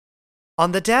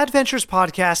On the Dad Ventures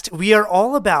podcast, we are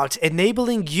all about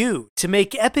enabling you to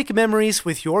make epic memories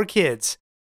with your kids.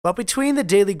 But between the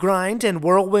daily grind and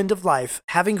whirlwind of life,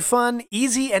 having fun,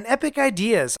 easy, and epic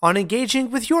ideas on engaging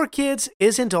with your kids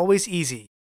isn't always easy.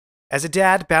 As a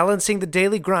dad, balancing the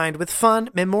daily grind with fun,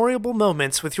 memorable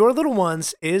moments with your little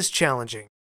ones is challenging.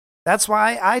 That's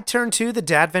why I turn to the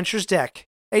Dad Ventures deck,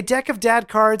 a deck of dad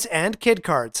cards and kid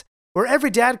cards, where every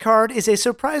dad card is a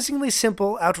surprisingly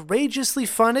simple, outrageously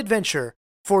fun adventure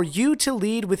for you to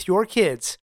lead with your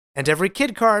kids, and every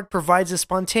kid card provides a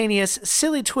spontaneous,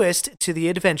 silly twist to the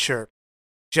adventure.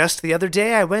 Just the other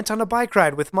day, I went on a bike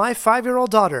ride with my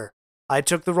 5-year-old daughter. I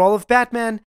took the role of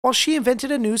Batman, while she invented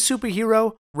a new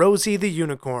superhero, Rosie the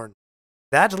Unicorn.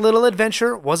 That little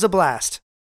adventure was a blast.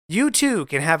 You too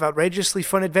can have outrageously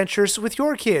fun adventures with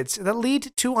your kids that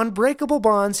lead to unbreakable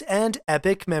bonds and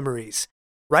epic memories.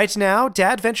 Right now,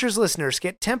 Dad Ventures listeners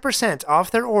get 10%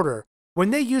 off their order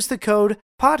when they use the code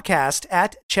PODCAST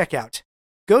at checkout.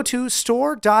 Go to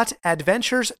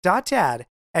store.adventures.dad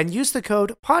and use the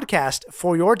code PODCAST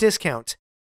for your discount.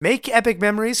 Make epic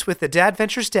memories with the Dad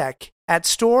Ventures deck at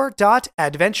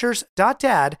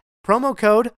store.adventures.dad, promo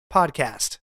code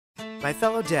PODCAST. My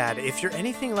fellow dad, if you're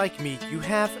anything like me, you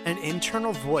have an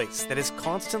internal voice that is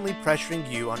constantly pressuring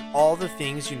you on all the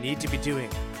things you need to be doing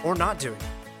or not doing.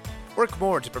 Work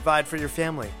more to provide for your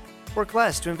family. Work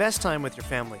less to invest time with your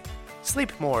family.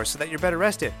 Sleep more so that you're better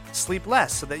rested. Sleep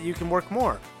less so that you can work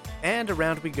more. And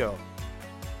around we go.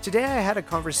 Today I had a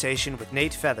conversation with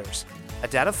Nate Feathers, a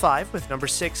dad of 5 with number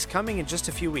 6 coming in just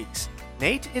a few weeks.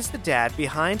 Nate is the dad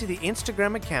behind the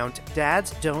Instagram account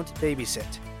Dads Don't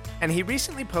Babysit, and he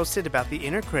recently posted about the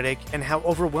inner critic and how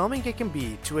overwhelming it can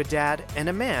be to a dad and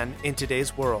a man in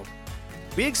today's world.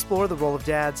 We explore the role of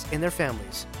dads in their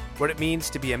families, what it means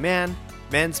to be a man,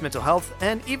 men's mental health,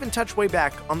 and even touch way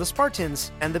back on the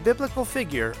Spartans and the biblical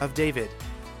figure of David.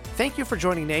 Thank you for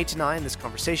joining Nate and I in this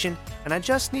conversation, and I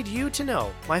just need you to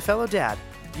know, my fellow dad,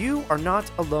 you are not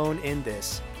alone in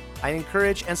this. I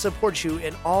encourage and support you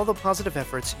in all the positive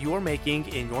efforts you are making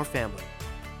in your family.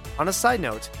 On a side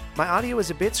note, my audio is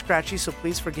a bit scratchy, so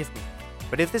please forgive me.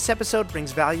 But if this episode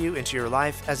brings value into your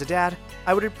life as a dad,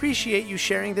 I would appreciate you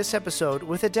sharing this episode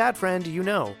with a dad friend you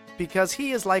know, because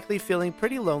he is likely feeling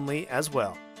pretty lonely as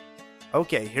well.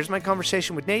 Okay, here's my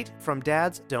conversation with Nate from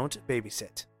Dads Don't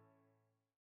Babysit.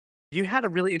 You had a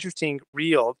really interesting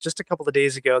reel just a couple of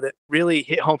days ago that really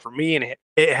hit home for me, and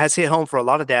it has hit home for a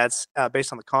lot of dads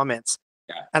based on the comments.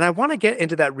 Yeah. And I want to get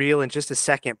into that reel in just a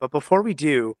second, but before we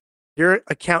do, your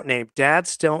account name,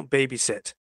 Dads Don't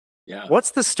Babysit. Yeah. What's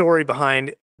the story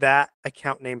behind that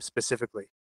account name specifically?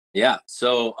 Yeah.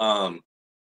 So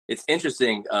it's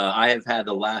interesting. I have had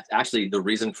actually the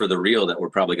reason for the reel that we're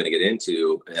probably going to get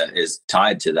into is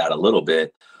tied to that a little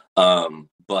bit.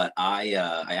 But I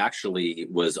actually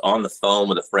was on the phone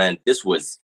with a friend. This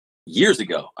was years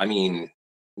ago. I mean,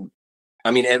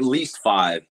 at least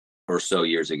 5 or so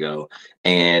years ago.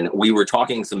 And we were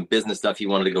talking some business stuff he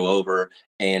wanted to go over.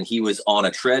 And he was on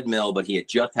a treadmill, but he had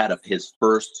just had his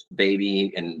first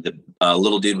baby. And the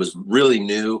little dude was really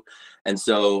new. And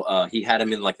so he had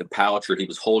him in like the pouch, or he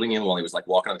was holding him while he was like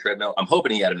walking on the treadmill. I'm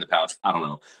hoping he had him in the pouch. I don't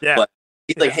know. Yeah. But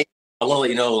he's like, hey, I want to let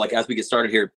you know, like, as we get started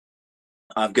here,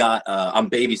 I'm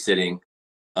babysitting,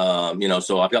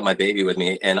 so I've got my baby with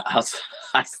me, and I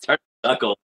started to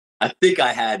chuckle. I think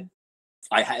I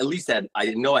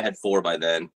know I had 4 by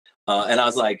then. And I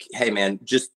was like, hey man,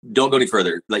 just don't go any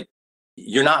further. Like,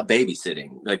 you're not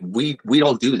babysitting. Like, we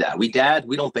don't do that. We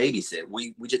don't babysit.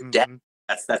 We just dad.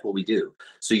 That's what we do.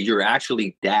 So you're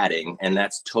actually dadding, and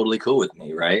that's totally cool with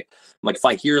me, right? Like, if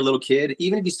I hear a little kid,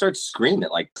 even if he starts screaming,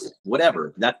 like,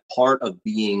 whatever, that's part of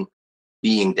being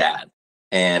dad.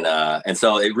 And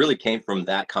so it really came from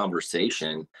that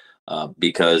conversation,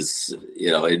 because,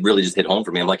 it really just hit home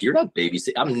for me. I'm like, you're not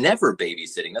babysitting. I'm never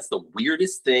babysitting. That's the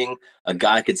weirdest thing a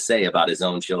guy could say about his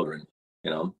own children,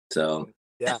 so.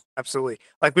 Yeah, absolutely.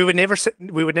 Like, we would never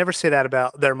say that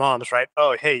about their moms, right?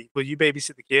 Oh, hey, will you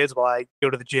babysit the kids while I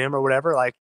go to the gym or whatever?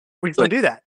 Like, we don't do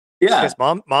that. Yeah.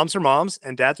 Because moms are moms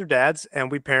and dads are dads,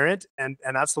 and we parent, and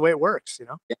that's the way it works,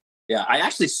 Yeah. I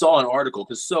actually saw an article,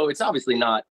 so it's obviously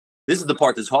not, this is the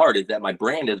part that's hard, is that my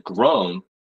brand has grown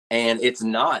and it's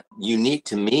not unique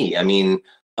to me. I mean,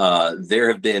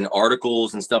 there have been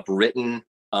articles and stuff written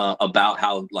about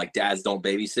how, like, dads don't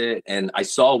babysit. And I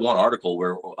saw one article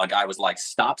where a guy was like,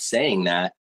 stop saying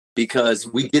that, because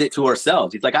we did it to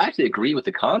ourselves. He's like, I actually agree with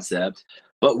the concept,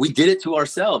 but we did it to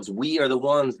ourselves. We are the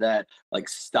ones that, like,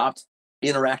 stopped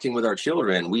interacting with our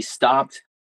children. We stopped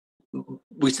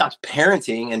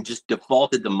parenting and just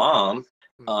defaulted to mom.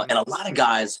 And a lot of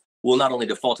guys will not only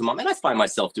default to mom, and I find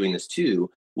myself doing this too,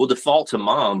 we'll default to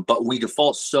mom, but we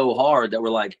default so hard that we're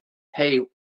like, hey,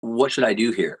 what should I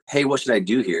do here? Hey, what should I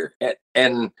do here?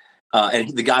 And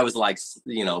the guy was like,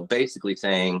 basically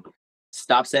saying,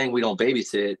 stop saying we don't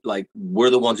babysit. Like, we're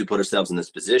the ones who put ourselves in this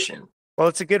position. Well,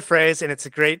 it's a good phrase, and it's a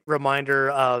great reminder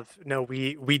of, no,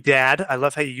 we dad. I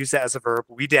love how you use that as a verb.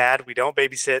 We dad. We don't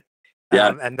babysit,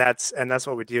 Yeah. and that's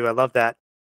what we do. I love that.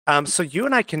 So you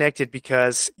and I connected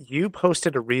because you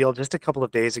posted a reel just a couple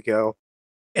of days ago,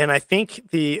 and I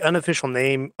think the unofficial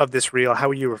name of this reel,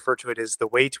 how you refer to it, is the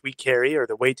weight we carry or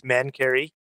the weight men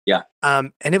carry. Yeah.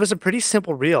 And it was a pretty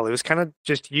simple reel. It was kind of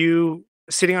just you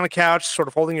sitting on a couch, sort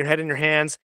of holding your head in your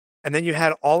hands. And then you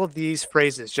had all of these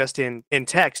phrases just in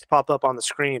text pop up on the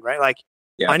screen, right? Like,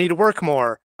 Yeah. I need to work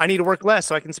more. I need to work less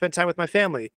so I can spend time with my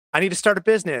family. I need to start a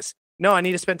business. No, I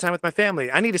need to spend time with my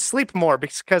family. I need to sleep more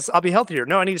because I'll be healthier.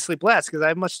 No, I need to sleep less because I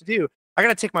have much to do. I got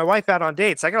to take my wife out on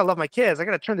dates. I got to love my kids. I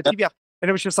got to turn the Yeah. TV off. And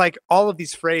it was just like all of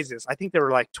these phrases. I think there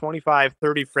were like 25,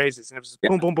 30 phrases. And it was Yeah.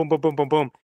 boom, boom, boom, boom, boom, boom, boom.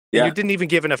 And Yeah. you didn't even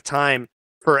give enough time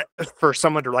for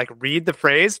someone to like read the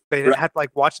phrase. They Right. had to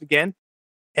like watch it again.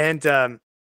 And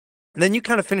then you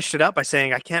kind of finished it up by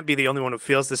saying, I can't be the only one who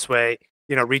feels this way.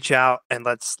 Reach out and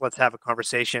let's have a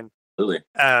conversation. Absolutely.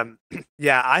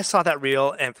 Yeah, I saw that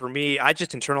reel. And for me, I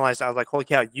just internalized. I was like, holy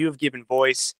cow, you have given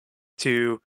voice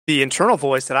to the internal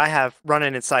voice that I have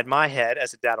running inside my head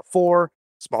as a dad of 4,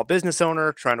 small business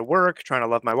owner, trying to work, trying to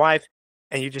love my wife.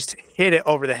 And you just hit it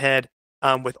over the head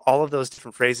with all of those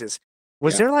different phrases.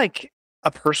 Was Yeah. there like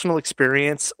a personal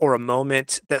experience or a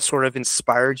moment that sort of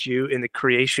inspired you in the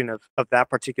creation of that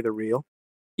particular reel?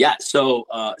 Yeah. So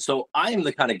I am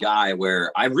the kind of guy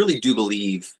where I really do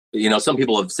believe, some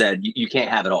people have said you can't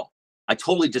have it all. I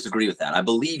totally disagree with that. I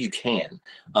believe you can.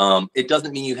 It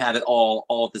doesn't mean you have it all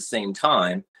at the same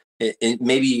time. It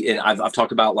maybe, and I've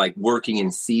talked about like working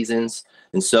in seasons.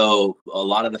 And so a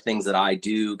lot of the things that I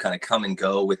do kind of come and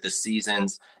go with the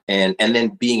seasons, and then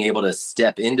being able to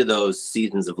step into those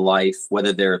seasons of life,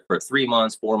 whether they're for 3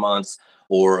 months, 4 months,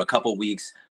 or a couple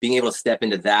weeks, being able to step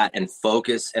into that and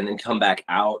focus and then come back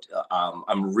out.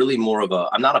 I'm really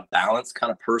I'm not a balanced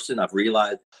kind of person. I've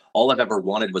realized all I've ever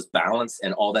wanted was balance,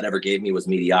 and all that ever gave me was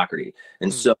mediocrity.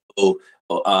 And Mm. so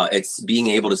it's being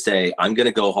able to say, I'm going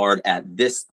to go hard at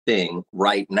this thing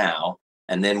right now.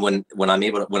 And then when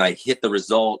I hit the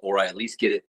result, or I at least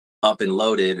get it up and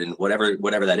loaded and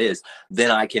whatever that is,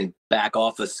 then I can back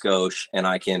off a skosh and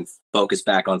I can focus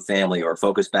back on family or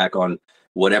focus back on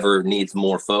whatever needs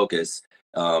more focus,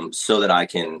 so that I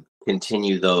can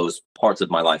continue those parts of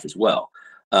my life as well.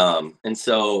 And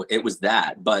so it was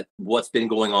that. But what's been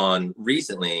going on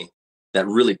recently that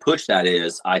really pushed that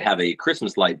is I have a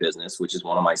Christmas light business, which is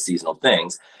one of my seasonal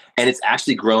things. And it's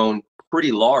actually grown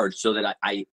pretty large, so that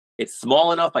I it's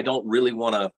small enough. I don't really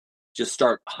want to just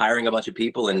start hiring a bunch of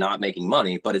people and not making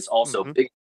money, but it's also Mhm. big,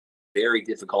 very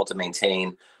difficult to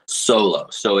maintain solo.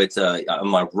 So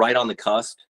I'm like right on the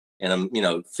cusp, and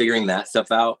I'm figuring that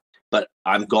stuff out. But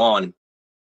I'm gone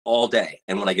all day,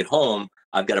 and when I get home,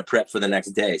 I've got to prep for the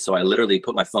next day. So I literally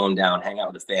put my phone down, hang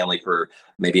out with the family for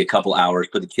maybe a couple hours,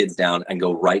 put the kids down, and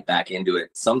go right back into it.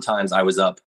 Sometimes I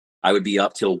would be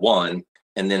up till 1,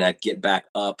 and then I'd get back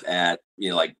up at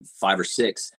like 5 or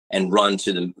 6 and run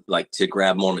to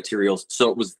grab more materials. So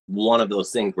it was one of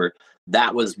those things where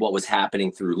that was what was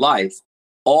happening through life,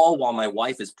 all while my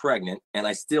wife is pregnant and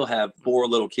I still have 4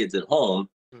 little kids at home,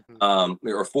 Mhm.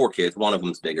 or 4 kids. One of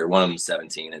them's bigger. One of them's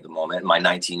 17 at the moment. And my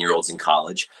 19-year-old's in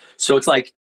college. So it's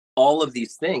like all of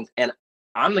these things. And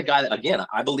I'm the guy that, again,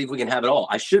 I believe we can have it all.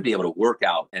 I should be able to work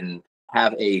out and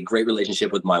have a great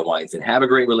relationship with my wife and have a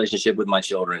great relationship with my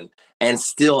children and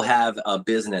still have a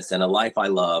business and a life I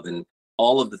love and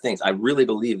all of the things. I really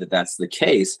believe that that's the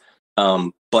case.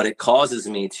 But it causes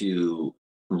me to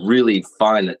really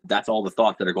find that that's all the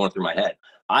thoughts that are going through my head.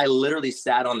 I literally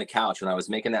sat on the couch when I was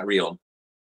making that reel,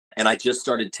 and I just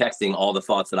started texting all the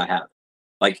thoughts that I have.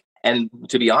 Like, and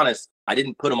to be honest, I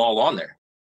didn't put them all on there.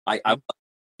 I Mhm.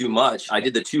 too much. I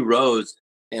did the 2 rows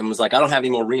and was like, I don't have any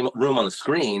more room on the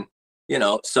screen,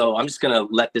 so I'm just gonna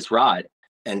let this ride.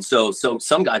 And so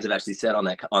some guys have actually said on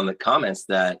the comments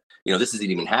that this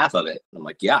isn't even half of it. I'm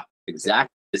like, yeah,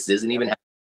 exactly. This isn't Yep. even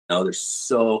half. There's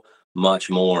so much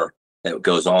more that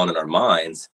goes on in our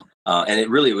minds, and it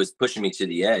really was pushing me to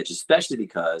the edge, especially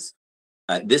because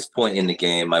at this point in the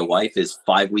game, my wife is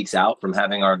 5 weeks out from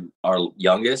having our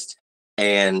youngest,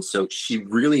 and so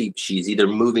she's either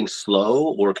moving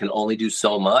slow or can only do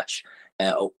so much,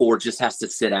 or just has to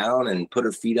sit down and put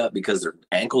her feet up because her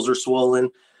ankles are swollen.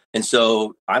 And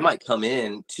so I might come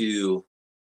in to,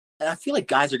 and I feel like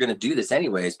guys are going to do this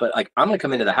anyways, but like I'm going to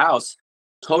come into the house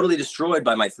totally destroyed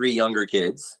by my 3 younger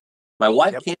kids. My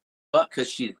wife Yep. can't. but because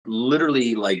she's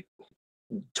literally like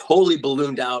totally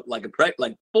ballooned out, like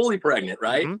like fully pregnant,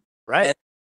 right? Mm-hmm. Right. And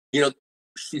you know,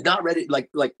 she's not ready. Like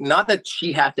not that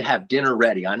she has to have dinner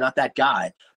ready. I'm not that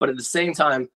guy. But at the same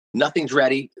time, nothing's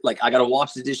ready. Like I gotta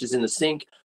wash the dishes in the sink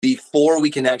before we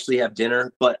can actually have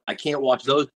dinner. But I can't watch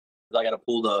those. I gotta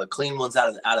pull the clean ones out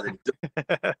of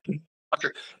the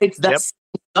washer. It's that Yep.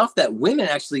 stuff that women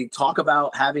actually talk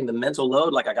about, having the mental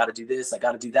load. Like I gotta do this, I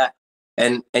gotta do that,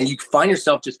 and you find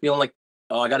yourself just feeling like,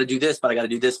 oh, I gotta do this, but I gotta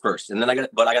do this first, and then I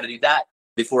gotta do that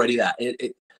before I do that.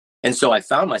 And so I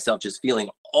found myself just feeling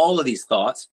all of these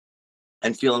thoughts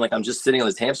and feeling like I'm just sitting on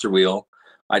this hamster wheel.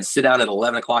 I'd sit down at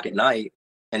 11 o'clock at night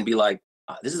and be like,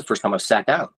 this is the first time I've sat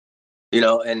down,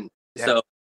 and Yeah. so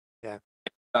Yeah.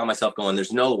 I found myself going,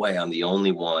 there's no way I'm the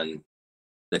only one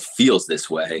that feels this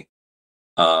way.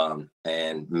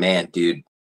 And man, dude,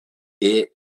 it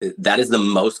that is the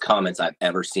most comments I've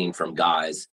ever seen from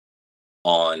guys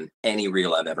on any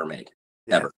reel I've ever made,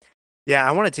 Yeah. ever. Yeah.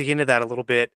 I want to dig into that a little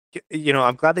bit.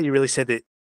 I'm glad that you really said that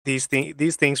these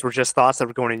things were just thoughts that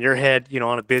were going in your head,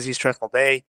 on a busy, stressful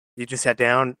day. You just sat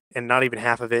down and not even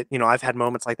half of it. I've had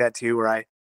moments like that too, where I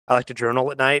like to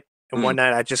journal at night. And Mm, one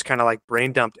night I just kind of like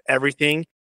brain dumped everything.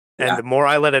 And yeah. the more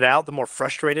I let it out, the more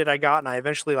frustrated I got. And I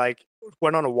eventually like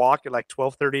went on a walk at like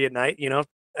 12:30 at night,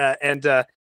 and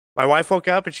my wife woke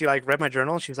up and she like read my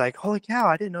journal and she was like, "Holy cow,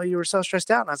 I didn't know you were so stressed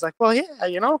out." And I was like, "Well, yeah,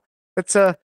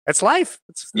 it's life.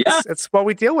 It's Yeah. it's it's what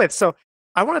we deal with." So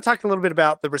I want to talk a little bit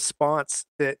about the response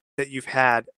that you've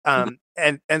had, Mhm.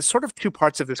 and sort of two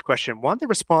parts of this question. One, the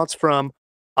response from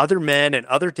other men and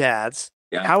other dads.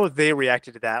 Yeah. How have they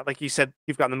reacted to that? Like you said,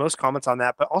 you've gotten the most comments on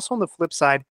that, but also on the flip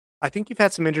side, I think you've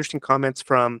had some interesting comments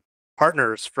from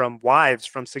partners, from wives,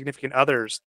 from significant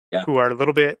others Yeah. who are a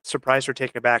little bit surprised or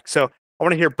taken aback. So I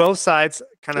want to hear both sides,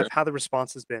 kind of Sure. how the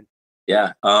response has been.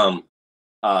 Yeah.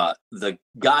 The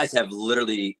guys have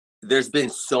literally, there's been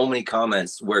so many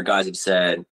comments where guys have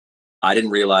said, I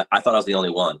didn't realize, I thought I was the only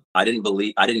one. I didn't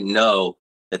know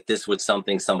that this was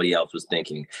something somebody else was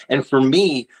thinking. And for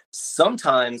me,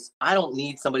 sometimes I don't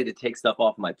need somebody to take stuff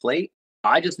off my plate.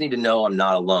 I just need to know I'm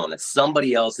not alone, that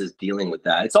somebody else is dealing with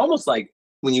that. It's almost like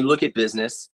when you look at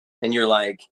business and you're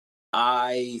like,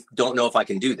 I don't know if I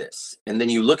can do this. And then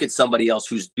you look at somebody else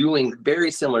who's doing very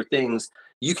similar things.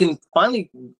 You can finally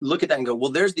look at that and go,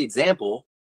 well, there's the example.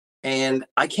 And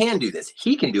I can do this.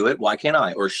 He can do it. Why can't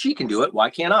I? Or she can do it. Why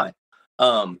can't I?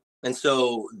 And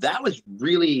so that was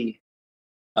really,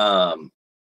 um,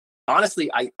 honestly,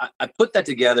 I put that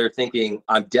together thinking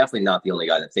I'm definitely not the only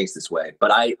guy that thinks this way,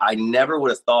 but I never would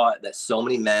have thought that so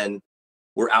many men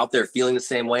were out there feeling the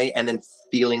same way and then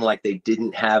feeling like they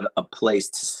didn't have a place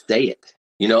to say it.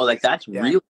 Like that's Yeah.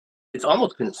 real. It's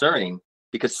almost concerning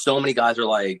because so many guys are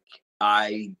like,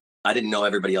 I didn't know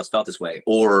everybody else felt this way,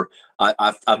 or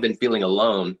I've been feeling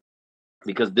alone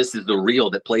because this is the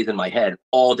reel that plays in my head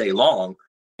all day long,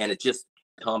 and it's just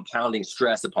compounding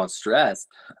stress upon stress.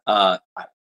 I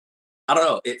don't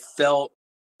know. It felt,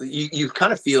 you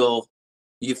kind of feel,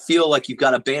 you feel like you've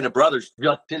got a band of brothers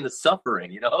just in the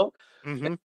suffering.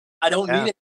 Hmm. I don't Yeah. mean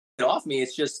it to get off me.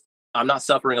 It's just I'm not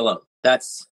suffering alone.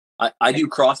 I do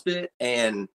CrossFit,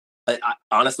 and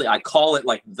honestly I call it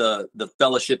like the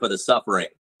fellowship of the suffering,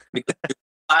 because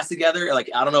class together. Like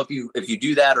I don't know if you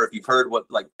do that, or if you've heard what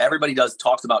like everybody does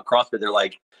talks about CrossFit. They're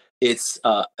like, it's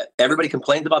everybody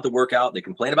complains about the workout. They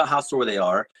complain about how sore they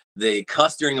are. They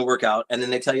cuss during the workout, and then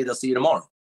they tell you they'll see you tomorrow.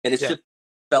 And it's Yeah. just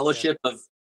Yeah. fellowship of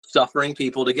suffering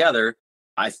people together.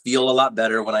 I feel a lot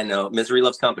better when I know misery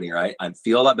loves company, right? I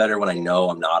feel a lot better when I know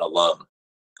I'm not alone.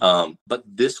 But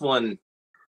this one,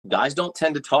 guys don't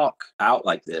tend to talk out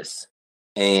like this,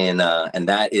 and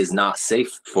that is not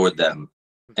safe for them.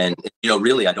 And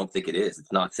really, I don't think it is.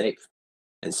 It's not safe.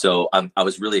 And so I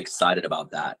was really excited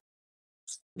about that.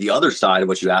 The other side of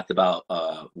what you asked about,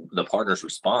 the partner's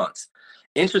response.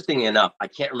 Interestingly enough, I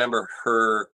can't remember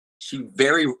her. She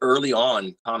very early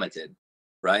on commented,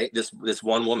 right? This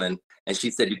one woman, and she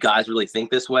said, "You guys really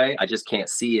think this way? I just can't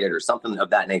see it," or something of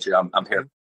that nature. I'm Hmm. paraphrasing.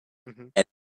 Hmm.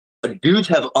 But dudes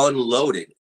have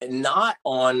unloaded, and not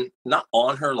on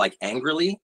her like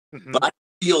angrily, Hmm. but I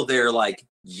feel they're like,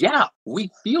 yeah, we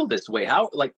feel this way. How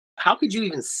could you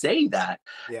even say that?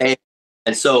 Yeah.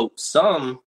 And so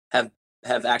some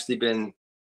have actually been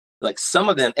like, some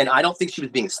of them, and I don't think she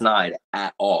was being snide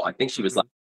at all. I think she was Hmm. like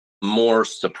more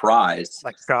surprised.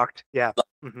 Like shocked. Yeah.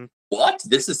 Like, Hmm. what?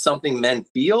 This is something men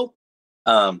feel?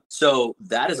 So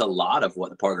that is a lot of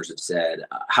what the partners have said.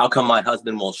 How come my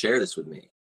husband won't share this with me?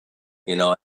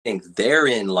 I think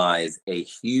therein lies a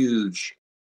huge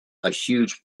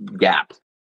gap.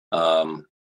 Um,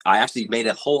 I actually made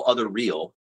a whole other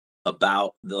reel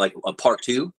about like a part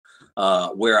two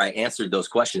where I answered those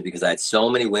questions, because I had so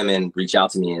many women reach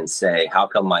out to me and say, how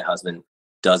come my husband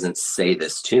doesn't say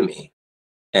this to me?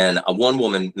 And one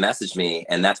woman messaged me,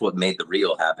 and that's what made the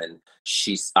reel happen.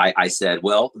 I said,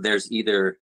 well, there's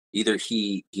either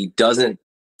he doesn't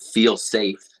feel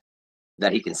safe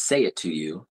that he can say it to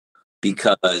you,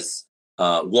 because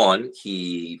one,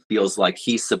 he feels like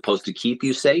he's supposed to keep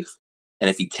you safe, and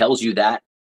if he tells you that,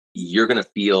 you're going to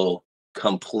feel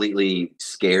completely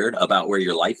scared about where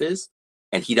your life is,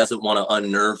 and he doesn't want to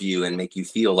unnerve you and make you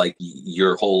feel like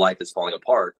your whole life is falling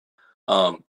apart.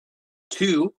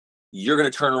 Two, you're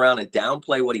going to turn around and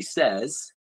downplay what he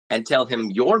says and tell him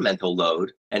your mental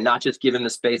load, and not just give him the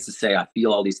space to say, I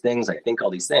feel all these things, I think all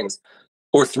these things.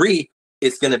 Or three,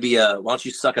 it's going to be why don't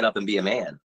you suck it up and be a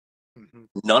man? Mm-hmm.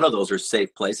 None of those are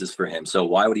safe places for him. So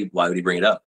why would he bring it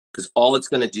up? Because all it's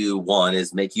going to do, one,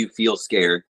 is make you feel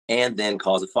scared and then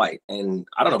cause a fight. And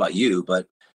I don't know about you, but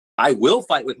I will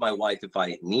fight with my wife if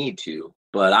I need to,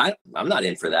 but I'm not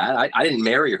in for that. I didn't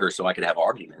marry her so I could have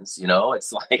arguments.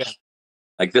 It's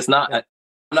like this, I'm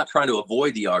not trying to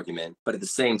avoid the argument, but at the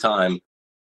same time,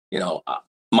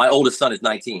 my oldest son is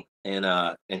 19,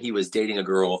 and he was dating a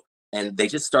girl, and they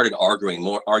just started arguing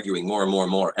more and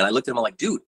more. And I looked at him, I'm like,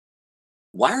 dude,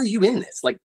 why are you in this?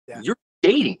 Like, you're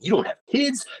dating, you don't have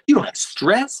kids, you don't have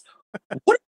stress.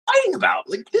 What are you fighting about?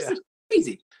 Like, this is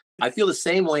crazy. I feel the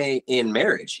same way in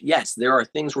marriage. Yes, there are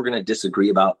things we're going to disagree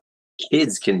about.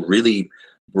 Kids can really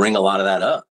bring a lot of that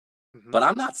up, but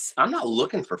I'm not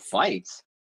looking for fights.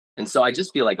 And so I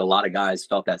just feel like a lot of guys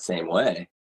felt that same way,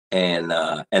 and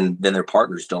then their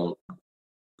partners don't.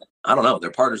 I don't know.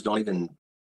 Their partners don't even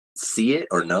see it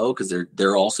or know, because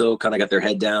they're also kind of got their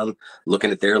head down,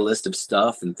 looking at their list of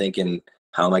stuff and thinking,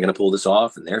 how am I going to pull this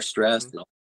off? And they're stressed.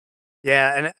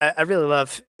 Yeah, and I really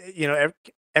love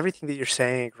everything that you're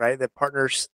saying. Right, that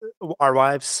partners, our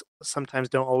wives, sometimes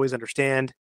don't always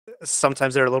understand.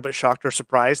 Sometimes they're a little bit shocked or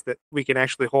surprised that we can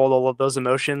actually hold all of those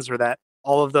emotions, or that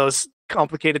all of those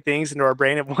complicated things into our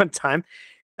brain at one time.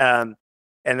 And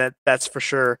that's for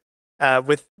sure.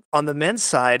 With on the men's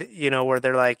side, where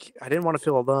they're like, I didn't want to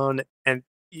feel alone. And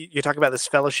you talk about this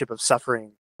fellowship of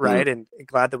suffering, right? And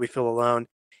glad that we feel alone.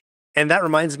 And that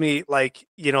reminds me, like,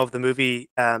 of the movie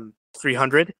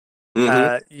 300.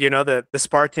 The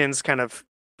Spartans kind of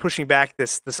pushing back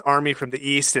this army from the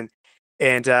east, and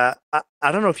I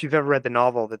don't know if you've ever read the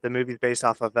novel that the movie's based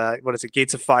off of. What is it,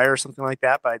 Gates of Fire or something like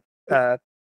that, by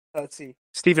let's see,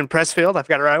 Stephen Pressfield. I've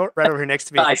got it right over here next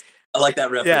to me. I like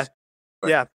that reference.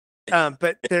 Yeah.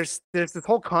 But there's this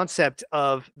whole concept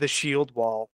of the shield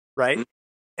wall, right?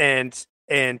 And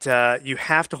you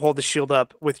have to hold the shield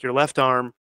up with your left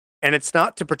arm, and it's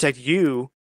not to protect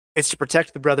you, it's to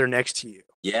protect the brother next to you.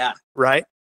 Yeah. Right.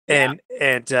 Yeah.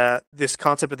 And this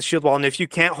concept of the shield wall, and if you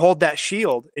can't hold that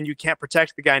shield and you can't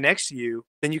protect the guy next to you,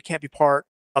 then you can't be part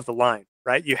of the line,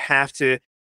 right? You have to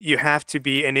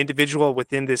be an individual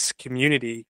within this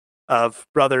community of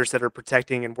brothers that are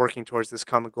protecting and working towards this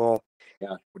common goal.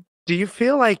 Yeah. Do you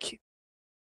feel like,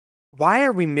 why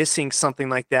are we missing something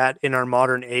like that in our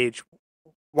modern age?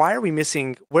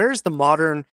 Where's the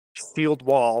modern shield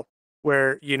wall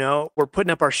where, we're putting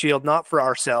up our shield not for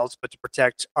ourselves, but to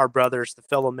protect our brothers, the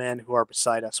fellow men who are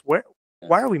beside us? Why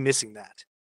are we missing that?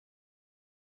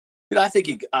 I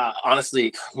think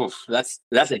honestly, that's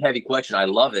a heavy question. I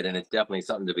love it, and it's definitely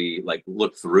something to be like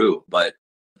looked through. But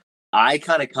I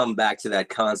kind of come back to that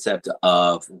concept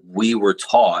of, we were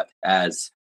taught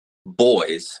as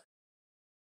boys,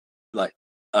 like,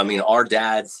 our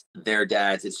dads, their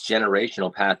dads, it's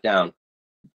generational, passed down.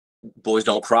 Boys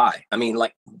don't cry.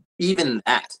 Like, even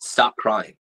that, stop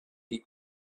crying.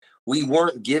 Men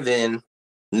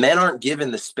aren't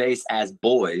given the space as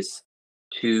boys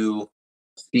to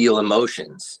feel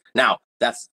emotions. Now,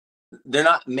 they're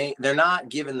not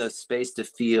given the space to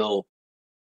feel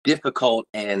difficult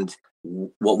and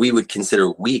what we would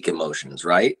consider weak emotions,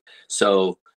 right?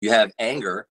 So you have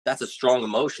anger. That's a strong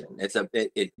emotion.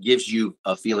 It gives you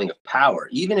a feeling of power,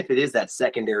 even if it is that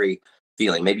secondary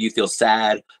feeling. Maybe you feel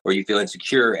sad or you feel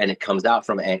insecure, and it comes out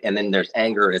from, and then there's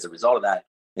anger as a result of that,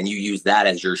 and you use that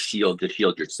as your shield to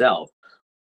shield yourself.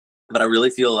 But I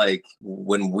really feel like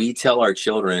when we tell our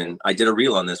children, I did a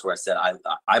reel on this where I said,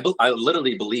 I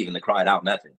literally believe in the cry it out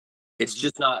method. It's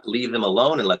just not leave them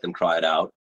alone and let them cry it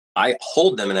out. I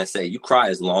hold them and I say, you cry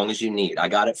as long as you need. I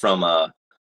got it from a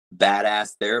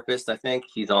Badass Therapist. I think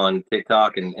he's on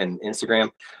TikTok and Instagram.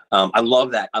 I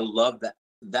love that.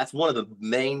 That's one of the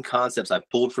main concepts I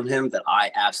pulled from him that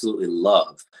I absolutely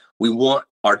love.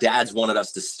 Our dads wanted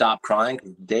us to stop crying.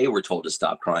 They were told to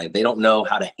stop crying. They don't know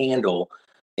how to handle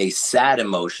a sad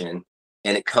emotion,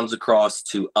 and it comes across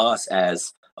to us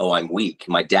as, oh, I'm weak.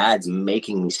 My dad's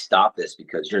making me stop this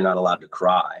because you're not allowed to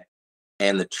cry.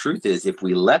 And the truth is, if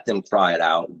we let them cry it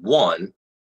out, one,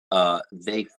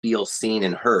 they feel seen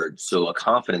and heard. So a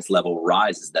confidence level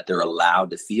rises that they're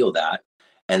allowed to feel that.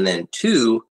 And then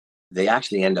two, they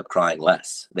actually end up crying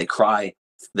less. They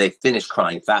finish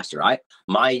crying faster.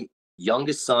 My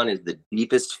youngest son is the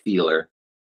deepest feeler,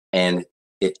 and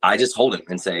I just hold him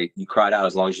and say, you cried out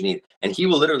as long as you need. And he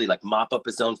will literally like mop up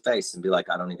his own face and be like,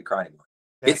 I don't need to cry anymore.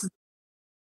 Yeah. It's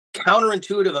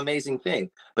counterintuitive, amazing thing.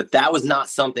 But that was not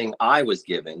something I was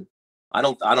given. I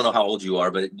don't know how old you are,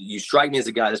 but you strike me as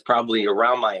a guy that's probably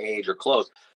around my age or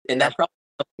close. And that's probably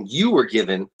something you were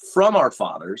given from our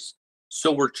fathers.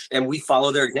 So we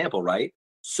follow their example, right?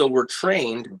 So we're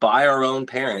trained by our own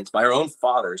parents, by our own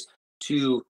fathers,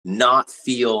 to not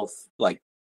feel like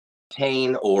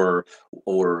pain or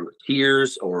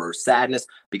tears or sadness,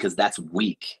 because that's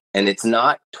weak. And it's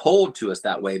not told to us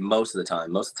that way most of the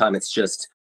time. Most of the time it's just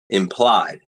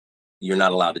implied. You're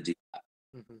not allowed to do that.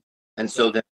 Mm-hmm. And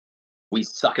so then we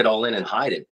suck it all in and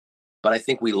hide it. But I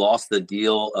think we lost the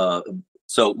deal.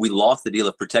 So we lost the deal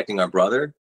of protecting our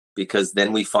brother, because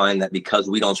then we find that because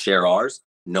we don't share ours,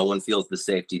 no one feels the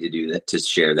safety to do that, to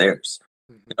share theirs.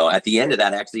 Mm-hmm. You know, at the end of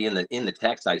that, actually in the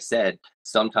text, I said,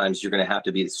 sometimes you're going to have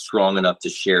to be strong enough to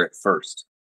share it first.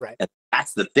 Right. And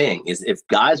that's the thing, is if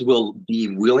guys will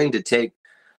be willing to take,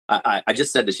 I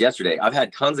just said this yesterday. I've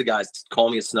had tons of guys call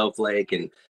me a snowflake and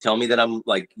tell me that I'm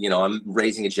like, I'm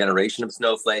raising a generation of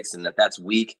snowflakes and that's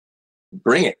weak.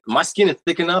 Bring it. My skin is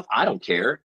thick enough. I don't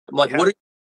care. I'm like, what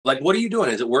are you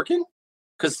doing? Is it working?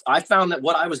 Because I found that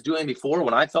what I was doing before,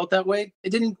 when I felt that way,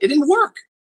 it didn't work.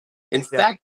 In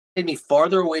fact, it made me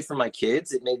farther away from my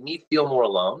kids. It made me feel more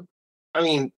alone. I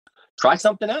mean, try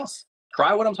something else.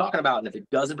 Try what I'm talking about. And if it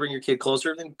doesn't bring your kid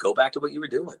closer, then go back to what you were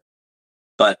doing.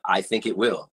 But I think it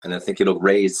will. And I think it'll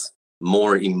raise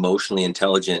more emotionally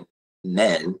intelligent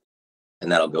men,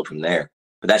 and that'll go from there.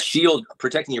 But that shield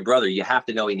protecting your brother, you have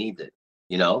to know he needs it,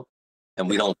 and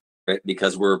we don't,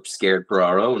 because we're scared for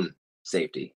our own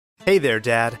safety. Hey there,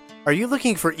 Dad. Are you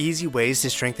looking for easy ways to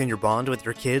strengthen your bond with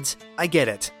your kids? I get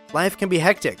it. Life can be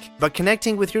hectic, but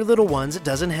connecting with your little ones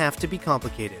doesn't have to be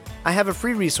complicated. I have a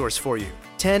free resource for you.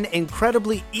 10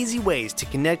 incredibly easy ways to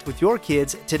connect with your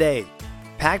kids today.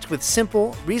 Packed with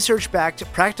simple,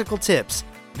 research-backed, practical tips,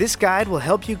 this guide will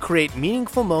help you create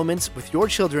meaningful moments with your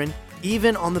children,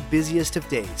 even on the busiest of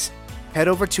days. Head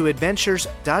over to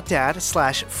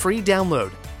adventures.dad/free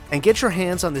download and get your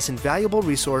hands on this invaluable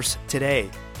resource today.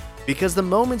 Because the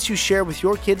moments you share with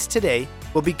your kids today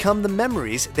will become the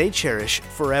memories they cherish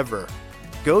forever.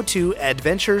 Go to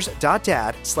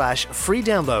adventures.dad/free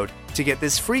download to get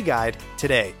this free guide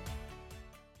today.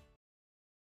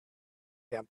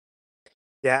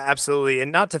 Yeah, absolutely.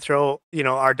 And not to throw,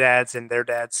 our dads and their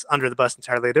dads under the bus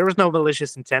entirely. There was no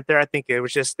malicious intent there. I think it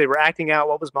was just they were acting out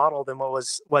what was modeled and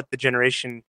what the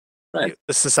generation, right,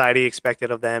 the society expected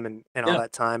of them and all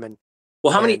that time. And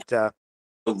well, how many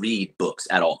read books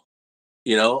at all?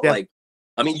 Like,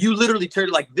 I mean, you literally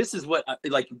turned this is what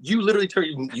you literally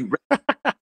turned you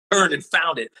turned and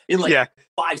found it in 5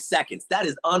 seconds. That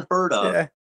is unheard of. Yeah.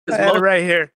 I had it right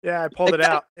here. Yeah, I pulled it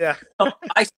out. Yeah.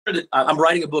 I'm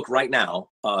writing a book right now,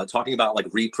 talking about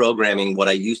reprogramming what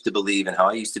I used to believe and how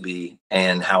I used to be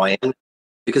and how I am,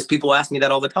 because people ask me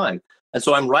that all the time. And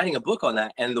so I'm writing a book on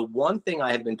that. And the one thing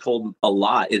I have been told a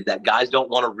lot is that guys don't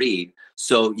want to read,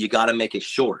 so you got to make it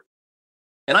short.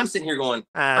 And I'm sitting here going,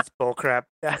 that's bullcrap.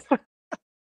 Yeah.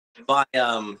 By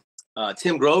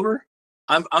Tim Grover,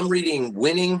 I'm reading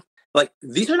Winning.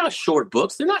 These are not short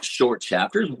books. They're not short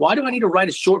chapters. Why do I need to write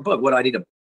a short book? What, I need to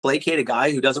placate a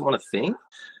guy who doesn't want to think?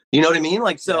 You know what I mean?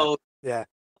 Yeah.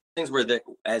 Things where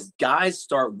as guys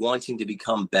start wanting to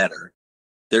become better,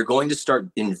 they're going to start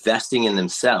investing in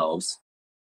themselves,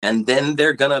 and then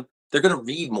they're gonna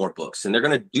read more books, and they're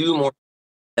gonna do more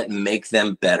that make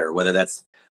them better. Whether that's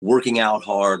working out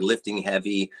hard, lifting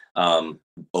heavy,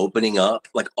 opening up,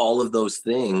 all of those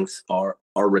things are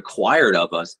required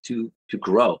of us to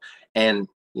grow. And,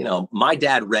 my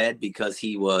dad read because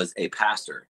he was a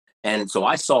pastor. And so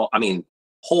I saw,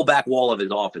 whole back wall of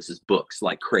his office is books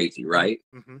like crazy, right?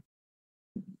 Mm-hmm.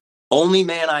 Only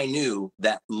man I knew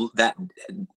that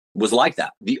was like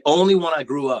that. The only one I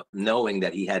grew up knowing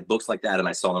that he had books like that, and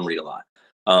I saw him read a lot.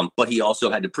 But he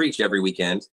also had to preach every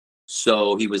weekend.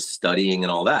 So he was studying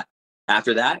and all that.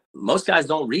 After that, most guys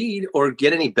don't read or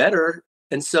get any better.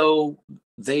 And so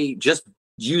they just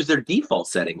use their default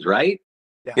settings, right?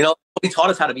 Yeah. He taught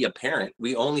us how to be a parent.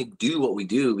 We only do what we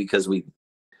do because we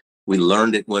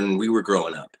learned it when we were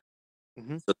growing up.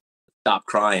 Mm-hmm. So Stop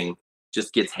Crying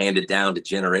just gets handed down to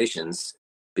generations.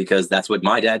 because that's what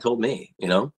my dad told me, you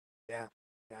know? Yeah.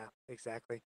 Yeah,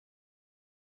 exactly.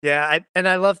 Yeah,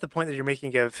 I love the point that you're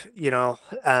making of,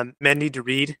 men need to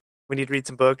read. We need to read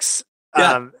some books.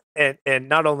 Yeah. And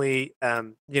not only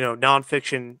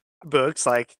nonfiction books,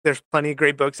 like there's plenty of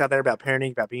great books out there about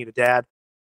parenting, about being a dad.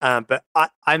 But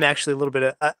I'm actually a little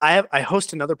bit of, I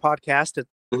host another podcast that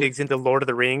Mhm. digs into Lord of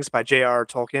the Rings by J.R.R.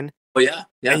 Tolkien. Oh yeah.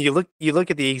 Yeah. And you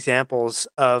look at the examples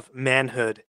of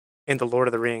manhood in the Lord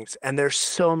of the Rings, and there's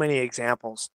so many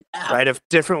examples, Yeah. right, of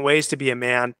different ways to be a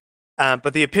man.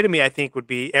 But the epitome, I think, would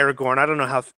be Aragorn. I don't know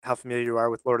how familiar you are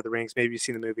with Lord of the Rings. Maybe you've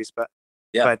seen the movies, but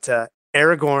Yeah. but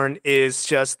Aragorn is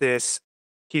just this.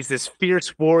 He's this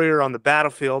fierce warrior on the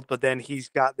battlefield, but then he's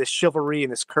got this chivalry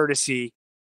and this courtesy,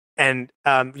 and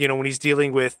when he's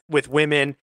dealing with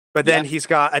women, but Yeah. then he's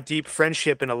got a deep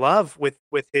friendship and a love with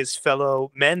his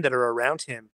fellow men that are around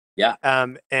him. Yeah.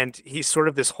 And he's sort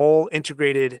of this whole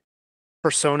integrated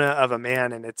persona of a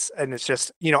man, and it's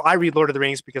just, I read Lord of the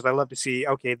Rings because I love to see,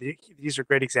 okay, these are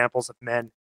great examples of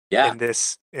men Yeah. in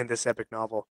this epic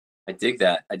novel. I dig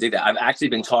that. I dig that. I've actually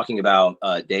been talking about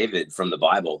David from the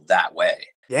Bible that way.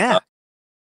 Yeah.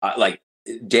 Like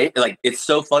Dave, like it's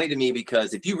so funny to me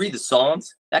because if you read the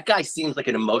Psalms, that guy seems like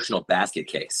an emotional basket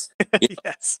case. You know,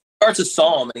 Yes. starts a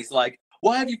psalm and he's like,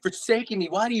 "Why have you forsaken me?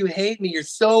 Why do you hate me? You're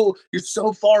so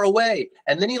far away."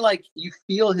 And then you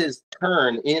feel his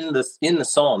turn in the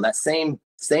psalm, that same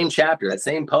chapter, that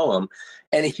same poem,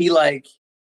 and he like,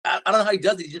 I don't know how he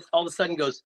does it. He just all of a sudden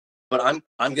goes, "But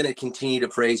I'm going to continue to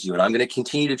praise you, and I'm going to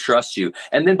continue to trust you."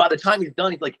 And then by the time he's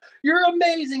done, he's like, "You're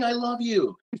amazing. I love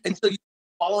you." And so you're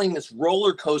following this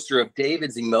roller coaster of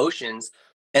David's emotions,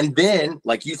 and then,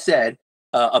 like you said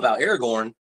about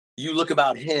Aragorn, you look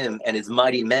about him and his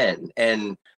mighty men,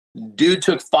 and dude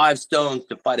took 5 stones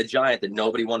to fight a giant that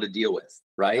nobody wanted to deal with,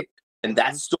 right? And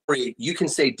that story, you can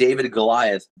say David and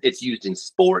Goliath, it's used in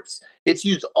sports, it's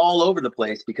used all over the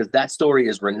place because that story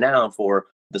is renowned for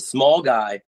the small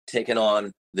guy taking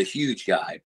on the huge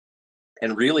guy.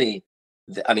 And really,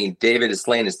 I mean, David is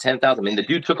slaying his 10,000. I mean, the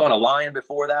dude took on a lion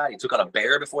before that. He took on a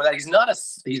bear before that. He's not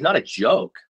a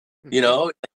joke, you Mhm.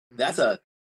 know. That's a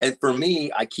And for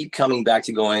me, I keep coming back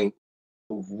to going,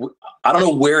 I don't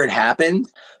know where it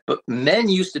happened, but men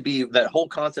used to be that whole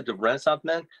concept of Renaissance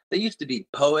men. They used to be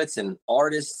poets and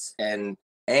artists and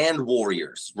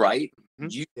warriors, right?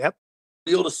 Mhm. You Yep.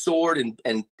 wield a sword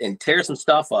and tear some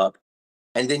stuff up,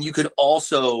 and then you could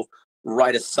also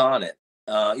write a sonnet.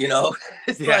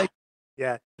 It's Yeah. like,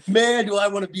 Yeah. man, do I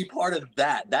want to be part of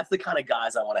that? That's the kind of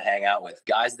guys I want to hang out with.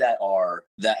 Guys that are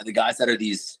the guys that are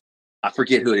these. I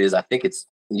forget who it is. I think it's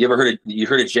you heard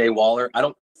of Jay Waller? I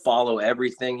don't follow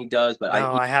everything he does, but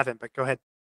No, I haven't, but go ahead.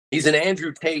 he's an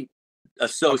Andrew Tate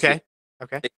associate,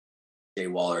 Okay. Okay. Jay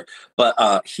Waller.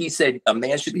 But he said a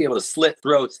man should be able to slit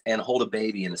throats and hold a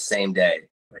baby in the same day.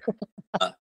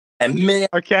 Uh, and man,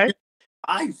 Okay.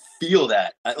 I feel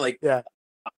that. Yeah.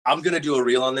 I'm gonna do a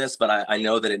reel on this, but I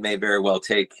know that it may very well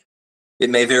get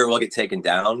taken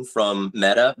down from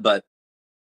Meta. But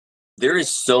there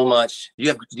is so much.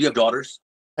 Do you have daughters?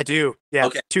 I do. Yeah.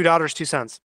 Okay. 2 daughters, 2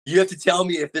 sons. You have to tell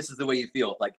me if this is the way you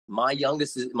feel. Like my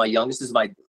youngest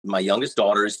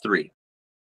daughter is 3,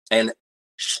 and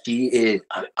she is.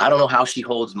 I don't know how she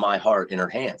holds my heart in her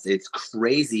hands. It's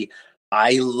crazy.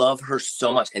 I love her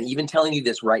so much, and even telling you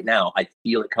this right now, I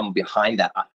feel it come behind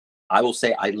that. I will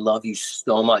say I love you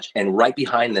so much, and right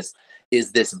behind this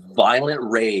is this violent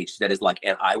rage that is like,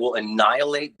 and I will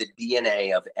annihilate the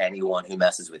DNA of anyone who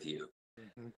messes with you.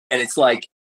 Mhm. And it's like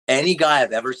any guy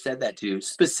I've ever said that to,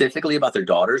 specifically about their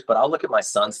daughters, but I'll look at my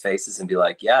son's faces and be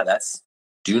like, yeah,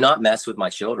 do not mess with my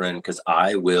children because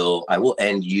I will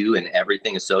end you and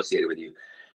everything associated with you.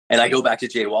 And I go back to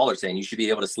Jay Waller saying you should be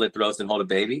able to slit throats and hold a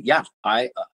baby. Yeah, I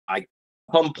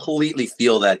completely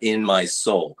feel that in my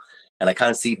soul. And I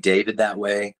kind of see David that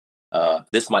way.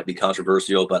 This might be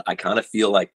controversial, but I kind of feel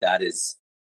like that is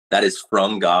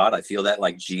from God. I feel that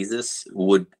like Jesus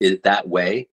is that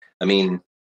way. I mean,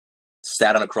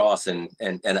 sat on a cross and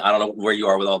I don't know where you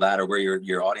are with all that or where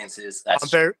your audience is. I'm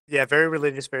That's very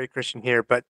religious, very Christian here,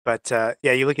 but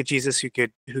yeah, you look at Jesus who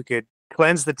could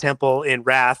cleanse the temple in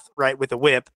wrath, right, with a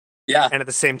whip, yeah. and at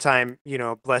the same time,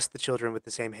 bless the children with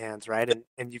the same hands, right?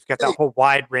 And you've got that whole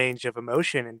wide range of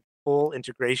emotion and full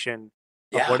integration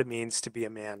of Yeah. what it means to be a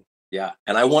man. Yeah.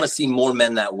 And I want to see more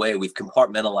men that way. We've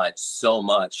compartmentalized so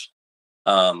much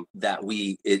that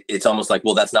it's almost like,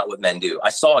 well, that's not what men do. I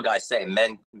saw a guy say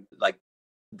men like,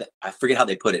 I forget how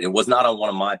they put it. It was not on one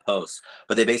of my posts,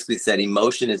 but they basically said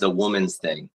emotion is a woman's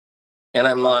thing. And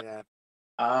I'm Oh like, yeah.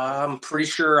 I'm pretty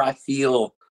sure I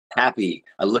feel happy.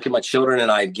 I look at my children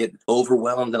and I get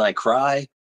overwhelmed and I cry.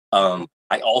 Mhm.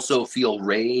 I also feel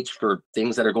rage for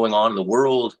things that are going on in the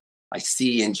world. I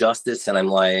see injustice, and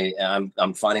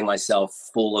I'm finding myself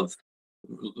full of,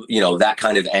 that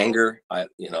kind of anger.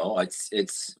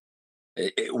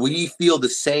 We feel the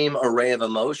same array of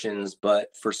emotions,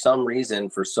 but for some reason,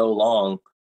 for so long,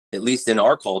 at least in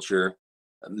our culture,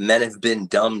 men have been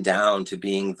dumbed down to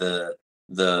being the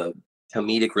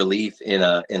comedic relief in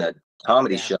a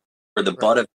comedy Yeah. show, or the Right.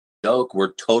 butt of a joke.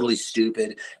 We're totally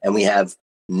stupid, and we have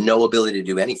no ability to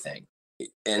do anything.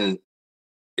 And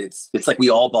it's like we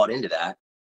all bought into that.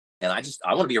 And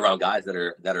I want to be around guys that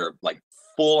are like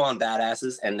full on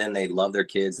badasses, and then they love their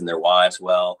kids and their wives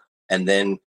well. And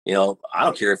then, I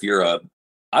don't care if you're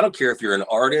an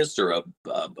artist or a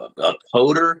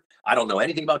coder. I don't know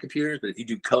anything about computers, but if you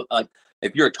do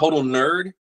if you're a total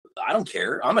nerd, I don't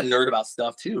care. I'm a nerd about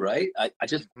stuff too, right? Mhm.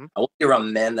 I want to be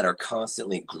around men that are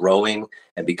constantly growing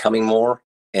and becoming more.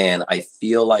 And I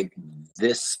feel like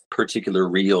this particular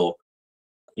reel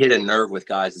hit a nerve with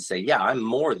guys to say, yeah, I'm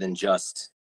more than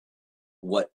just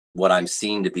what I'm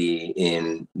seen to be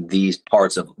in these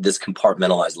parts of this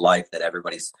compartmentalized life that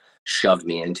everybody's shoved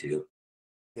me into.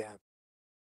 Yeah.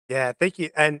 Yeah. Thank you.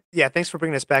 And yeah, thanks for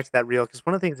bringing us back to that reel. Because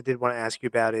one of the things I did want to ask you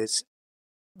about is,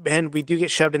 man, we do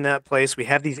get shoved in that place. We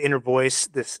have these inner voice,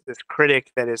 this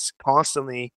critic that is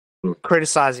constantly Mm.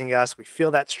 criticizing us. We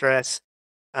feel that stress,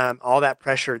 all that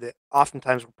pressure that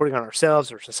oftentimes we're putting on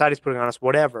ourselves or society's putting on us,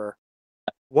 whatever.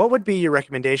 What would be your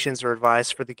recommendations or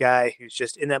advice for the guy who's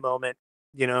just in that moment?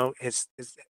 His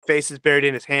face is buried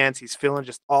in his hands. He's feeling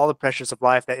just all the pressures of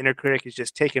life. That inner critic is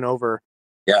just taking over.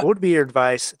 Yeah. What would be your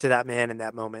advice to that man in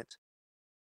that moment?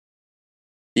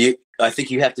 I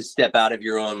think you have to step out of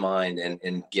your own mind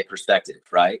and get perspective,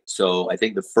 right? So I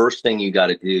think the first thing you got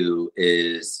to do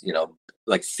is,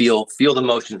 like feel the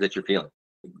emotions that you're feeling.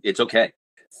 It's okay.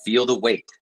 Feel the weight.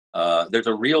 There's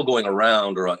a reel going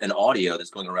around, or an audio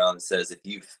that's going around that says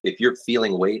if you're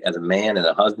feeling weight as a man and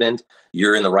a husband,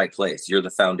 you're in the right place. You're the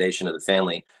foundation of the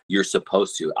family. You're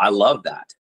supposed to. I love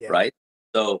that, Yeah. right?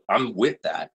 So I'm with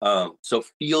that. So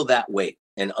feel that weight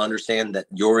and understand that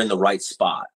you're in the right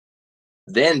spot.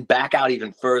 Then back out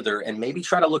even further and maybe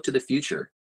try to look to the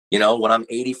future. When I'm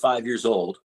 85 years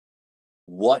old,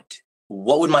 what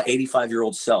what would my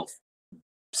 85-year-old self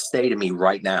say to me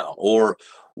right now? Or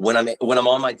when I'm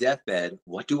on my deathbed,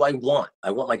 what do I want?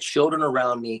 I want my children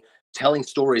around me telling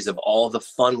stories of all the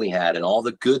fun we had and all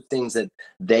the good things that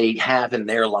they have in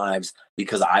their lives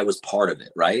because I was part of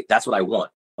it, right? That's what I want.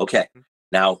 Okay. Mhm.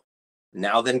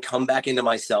 Now then come back into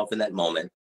myself in that moment,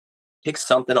 pick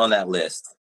something on that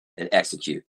list and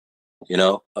execute.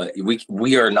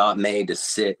 We are not made to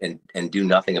sit and do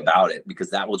nothing about it,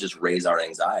 because that will just raise our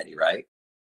anxiety, right?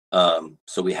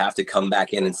 So we have to come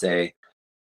back in and say,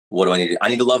 what do I need to do? I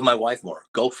need to love my wife more.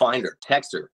 Go find her,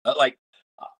 text her.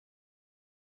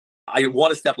 I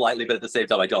want to step lightly, but at the same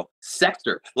time, I don't. Sext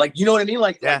her. Like, you know what I mean?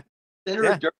 Yeah. Send her a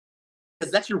Yeah. dirt,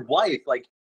 because that's your wife. Like,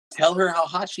 tell her how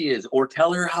hot she is, or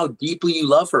tell her how deeply you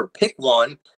love her. Pick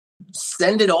one,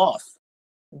 send it off.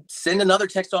 Send another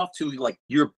text off to like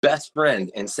your best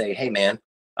friend and say, hey man,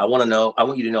 I want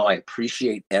you to know I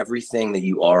appreciate everything that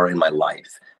you are in my life,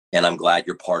 and I'm glad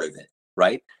you're part of it.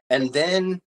 Right. And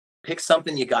then pick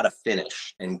something you got to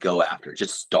finish and go after.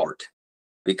 Just start,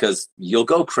 because you'll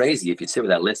go crazy if you sit with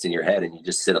that list in your head and you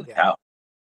just sit on the Yeah. couch.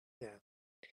 Yeah.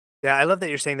 Yeah. I love that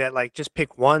you're saying that. Like, just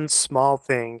pick one small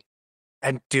thing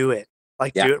and do it.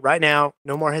 Like, Yeah. do it right now.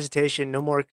 No more hesitation. No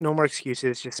more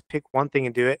excuses. Just pick one thing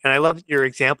and do it. And I love your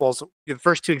examples. The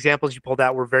first two examples you pulled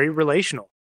out were very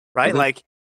relational, right? Hmm. Like,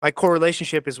 my core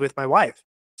relationship is with my wife.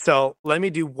 So let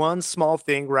me do one small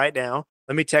thing right now.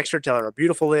 Let me text her, tell her how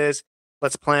beautiful it is.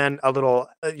 Let's plan a little,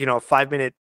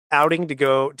 5-minute outing to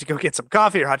go get some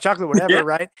coffee or hot chocolate, Yeah. whatever,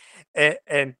 right?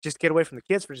 And just get away from the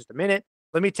kids for just a minute.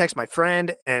 Let me text my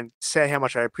friend and say how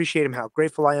much I appreciate him, how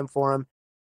grateful I am for him,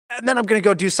 and then I'm going to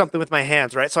go do something with my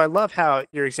hands, right? So I love how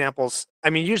your examples, I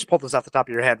mean, you just pulled those off the top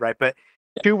of your head, right? But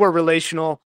two were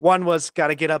relational. One was got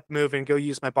to get up, move, and go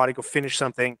use my body, go finish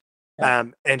something, Yeah.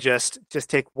 and just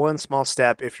take one small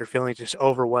step if you're feeling just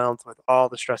overwhelmed with all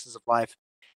the stresses of life.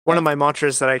 One Yeah. of my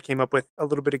mantras that I came up with a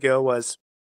little bit ago was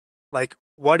like,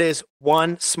 what is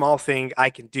one small thing I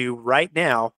can do right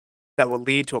now that will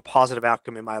lead to a positive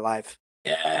outcome in my life?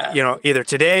 Yeah. Either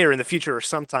today or in the future or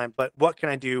sometime, but what can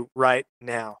I do right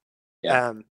now?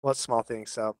 Yeah. What small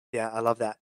things? So yeah, I love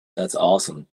that. That's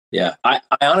awesome. Yeah. I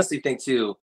honestly think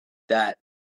too that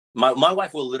my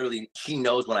wife will literally, she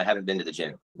knows when I haven't been to the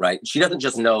gym, right? She doesn't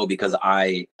just know because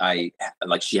I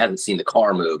like, she hasn't seen the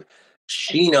car move.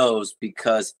 She knows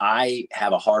because I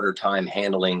have a harder time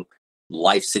handling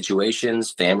life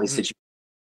situations, family Mhm. situations.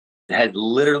 Had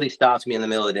literally stopped me in the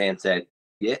middle of the day and said,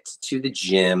 get to the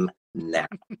gym now,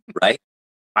 right?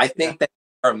 I think that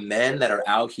there are men that are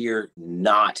out here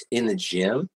not in the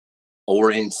gym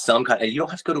or in some kind, and you don't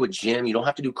have to go to a gym, you don't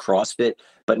have to do CrossFit,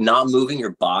 but not moving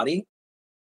your body.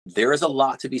 There is a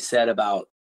lot to be said about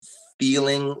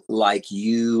feeling like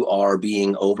you are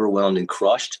being overwhelmed and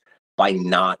crushed by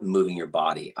not moving your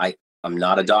body. I'm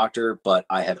not a doctor, but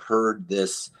I have heard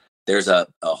this. There's a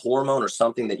hormone or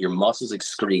something that your muscles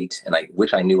excrete, and I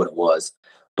wish I knew what it was,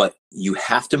 but you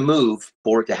have to move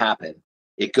for it to happen.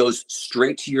 It goes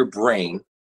straight to your brain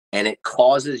and it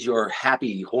causes your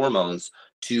happy hormones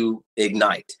to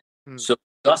ignite. So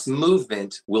just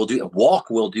movement walk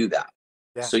will do that.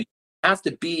 Yeah. So you have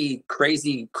to be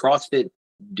crazy CrossFit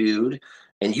dude,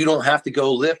 and you don't have to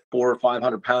go lift 400 or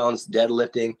 500 pounds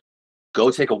deadlifting.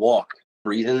 Go take a walk,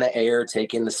 breathe in the air,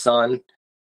 take in the sun.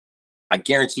 I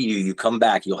guarantee you come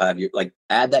back, you'll have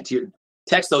add that to your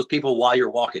text those people while you're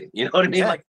walking. You know what I mean?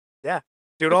 Yeah.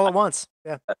 Do it all at once.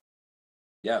 Yeah.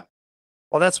 Yeah.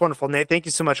 Well, that's wonderful, Nate. Thank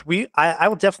you so much. I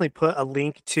will definitely put a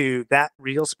link to that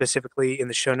reel specifically in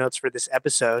the show notes for this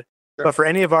episode. Sure. But for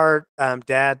any of our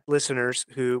dad listeners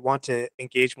who want to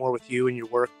engage more with you and your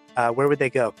work, where would they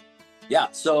go? Yeah.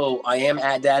 So I am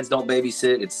at Dads Don't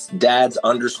Babysit. It's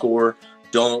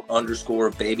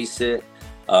dads_don't_babysit.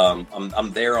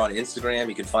 I'm there on Instagram.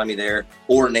 You can find me there,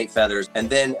 or Nate Feathers. And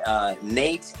then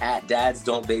Nate at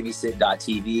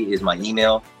dadsdon'tbabysit.tv is my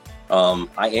email.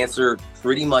 I answer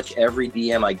pretty much every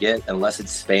DM I get, unless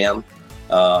it's spam.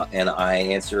 And I'll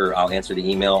answer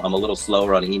the email. I'm a little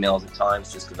slower on emails at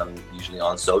times just because I'm usually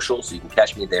on social. So you can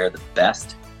catch me there the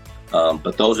best.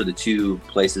 But those are the two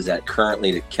places that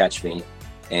currently to catch me.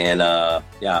 And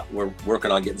we're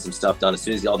working on getting some stuff done. As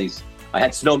soon as I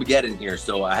had Snowmageddon here,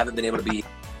 so I haven't been able to be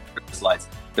Christmas lights.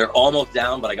 They're almost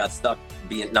down, but I got stuck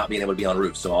not being able to be on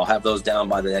roofs. So I'll have those down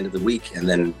by the end of the week. And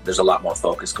then there's a lot more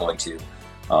focus going to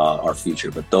our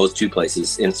future. But those two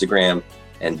places, Instagram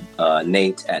and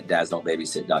Nate at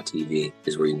dadsdon'tbabysit.tv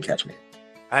is where you can catch me.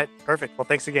 All right. Perfect. Well,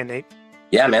 thanks again, Nate.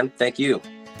 Yeah, man. Thank you.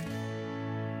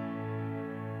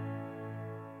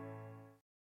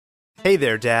 Hey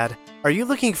there, Dad. Are you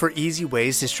looking for easy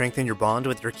ways to strengthen your bond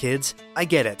with your kids? I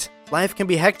get it. Life can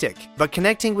be hectic, but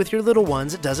connecting with your little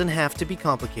ones doesn't have to be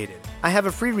complicated. I have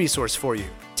a free resource for you.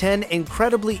 10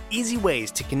 incredibly easy ways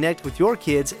to connect with your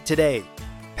kids today.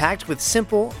 Packed with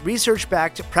simple,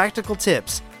 research-backed, practical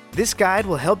tips, this guide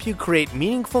will help you create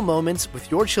meaningful moments with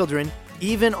your children,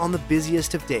 even on the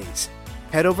busiest of days.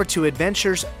 Head over to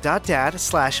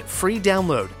adventures.dad/free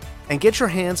download and get your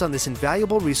hands on this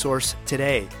invaluable resource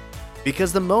today.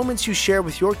 Because the moments you share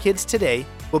with your kids today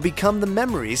will become the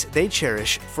memories they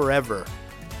cherish forever.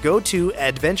 Go to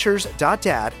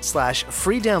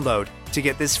adventures.dad/free download to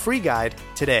get this free guide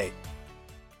today.